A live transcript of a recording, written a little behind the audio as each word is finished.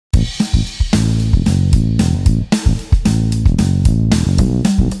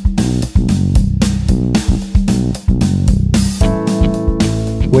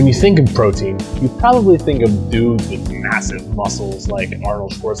you think of protein, you probably think of dudes with massive muscles like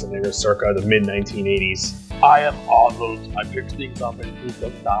Arnold Schwarzenegger circa the mid-1980s. I am Arnold. I pick things up and put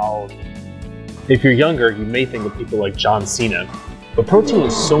them down. If you're younger, you may think of people like John Cena. But protein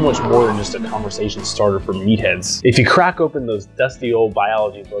is so much more than just a conversation starter for meatheads. If you crack open those dusty old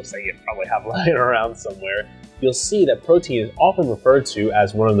biology books that you probably have lying around somewhere, you'll see that protein is often referred to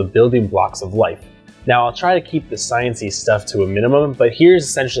as one of the building blocks of life. Now, I'll try to keep the sciencey stuff to a minimum, but here's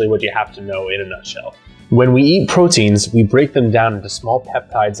essentially what you have to know in a nutshell. When we eat proteins, we break them down into small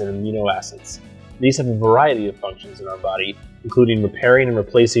peptides and amino acids. These have a variety of functions in our body, including repairing and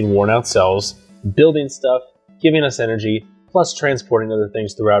replacing worn-out cells, building stuff, giving us energy, plus transporting other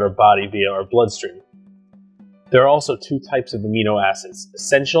things throughout our body via our bloodstream. There are also two types of amino acids,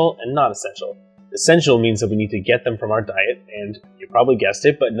 essential and non-essential. Essential means that we need to get them from our diet, and you probably guessed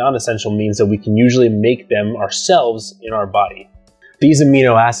it, but non-essential means that we can usually make them ourselves in our body. These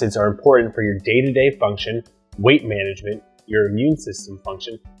amino acids are important for your day-to-day function, weight management, your immune system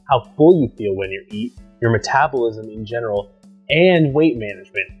function, how full you feel when you eat, your metabolism in general, and weight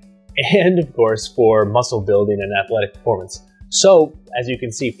management, and of course for muscle building and athletic performance. So, as you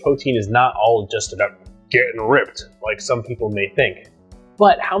can see, protein is not all just about getting ripped, like some people may think.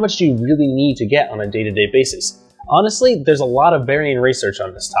 But how much do you really need to get on a day-to-day basis? Honestly, there's a lot of varying research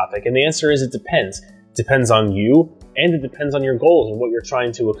on this topic, and the answer is it depends. It depends on you, and it depends on your goals and what you're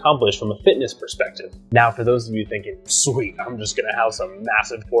trying to accomplish from a fitness perspective. Now, for those of you thinking, sweet, I'm just gonna have some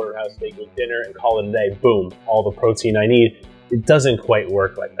massive porterhouse steak with dinner and call it a day, boom, all the protein I need. It doesn't quite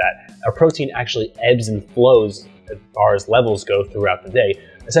work like that. Our protein actually ebbs and flows as far as levels go throughout the day.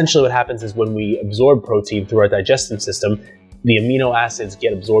 Essentially what happens is when we absorb protein through our digestive system, the amino acids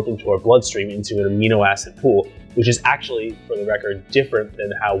get absorbed into our bloodstream into an amino acid pool, which is actually, for the record, different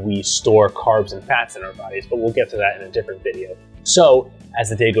than how we store carbs and fats in our bodies, but we'll get to that in a different video. So, as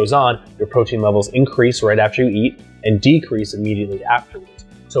the day goes on, your protein levels increase right after you eat and decrease immediately afterwards.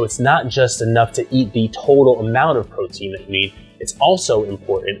 So it's not just enough to eat the total amount of protein that you need, it's also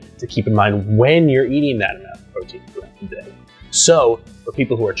important to keep in mind when you're eating that amount of protein throughout the day. So, for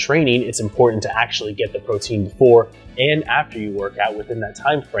people who are training, it's important to actually get the protein before and after you work out within that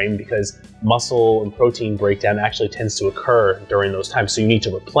time frame, because muscle and protein breakdown actually tends to occur during those times. So you need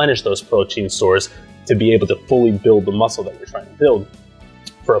to replenish those protein stores to be able to fully build the muscle that you're trying to build.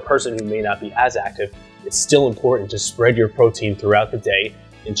 For a person who may not be as active, it's still important to spread your protein throughout the day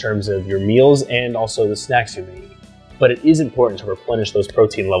in terms of your meals and also the snacks you may eat. But it is important to replenish those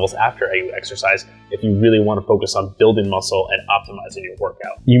protein levels after you exercise if you really want to focus on building muscle and optimizing your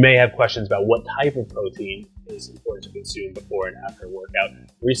workout. You may have questions about what type of protein is important to consume before and after a workout.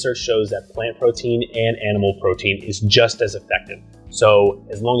 Research shows that plant protein and animal protein is just as effective. So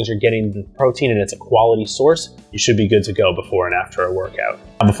as long as you're getting the protein and it's a quality source, you should be good to go before and after a workout.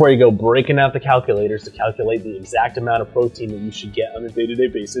 Now, before you go breaking out the calculators to calculate the exact amount of protein that you should get on a day-to-day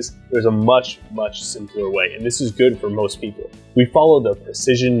basis, there's a much simpler way, and this is good for most people. We follow the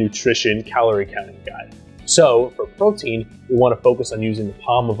Precision Nutrition Calorie Counting Guide. So for protein, we want to focus on using the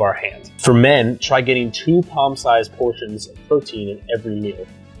palm of our hand. For men, try getting 2 palm-sized portions of protein in every meal.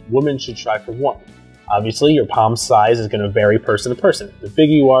 Women should try for 1. Obviously, your palm size is going to vary person to person. The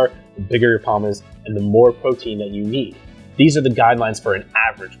bigger you are, the bigger your palm is, and the more protein that you need. These are the guidelines for an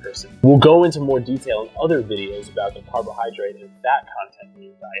average person. We'll go into more detail in other videos about the carbohydrate and fat content in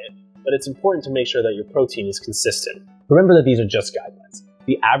your diet, but it's important to make sure that your protein is consistent. Remember that these are just guidelines.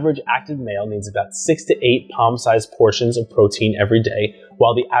 The average active male needs about 6 to 8 palm-sized portions of protein every day,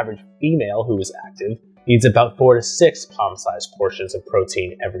 while the average female who is active needs about 4 to 6 palm-sized portions of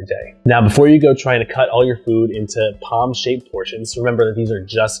protein every day. Now, before you go trying to cut all your food into palm-shaped portions, remember that these are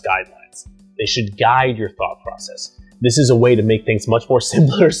just guidelines. They should guide your thought process. This is a way to make things much more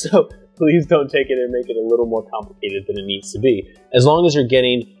simpler, so please don't take it and make it a little more complicated than it needs to be. As long as you're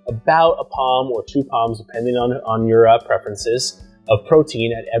getting about a palm or 2 palms, depending on your preferences, of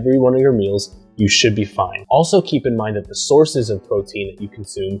protein at every one of your meals, you should be fine. Also keep in mind that the sources of protein that you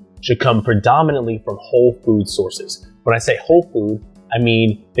consume should come predominantly from whole food sources. When I say whole food, I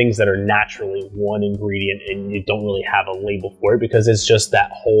mean things that are naturally one ingredient and you don't really have a label for it because it's just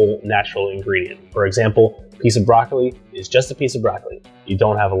that whole natural ingredient. For example, a piece of broccoli is just a piece of broccoli. You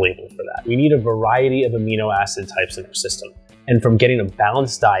don't have a label for that. We need a variety of amino acid types in our system. And from getting a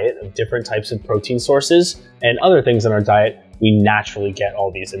balanced diet of different types of protein sources and other things in our diet, we naturally get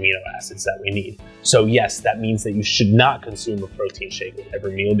all these amino acids that we need. So yes, that means that you should not consume a protein shake with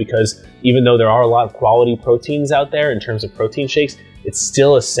every meal, because even though there are a lot of quality proteins out there in terms of protein shakes, it's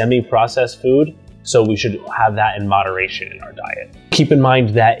still a semi-processed food, so we should have that in moderation in our diet. Keep in mind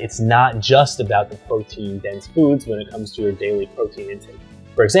that it's not just about the protein-dense foods when it comes to your daily protein intake.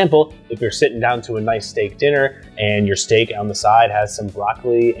 For example, if you're sitting down to a nice steak dinner and your steak on the side has some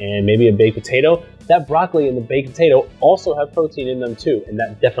broccoli and maybe a baked potato, that broccoli and the baked potato also have protein in them too, and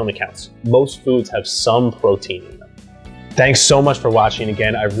that definitely counts. Most foods have some protein in them. Thanks so much for watching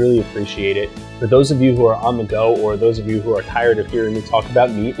again. I really appreciate it. For those of you who are on the go, or those of you who are tired of hearing me talk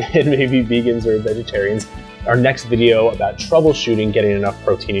about meat and maybe vegans or vegetarians, our next video about troubleshooting getting enough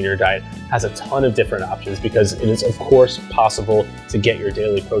protein in your diet has a ton of different options, because it is of course possible to get your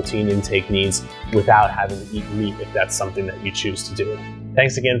daily protein intake needs without having to eat meat if that's something that you choose to do.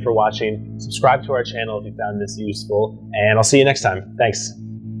 Thanks again for watching. Subscribe to our channel if you found this useful, and I'll see you next time. Thanks.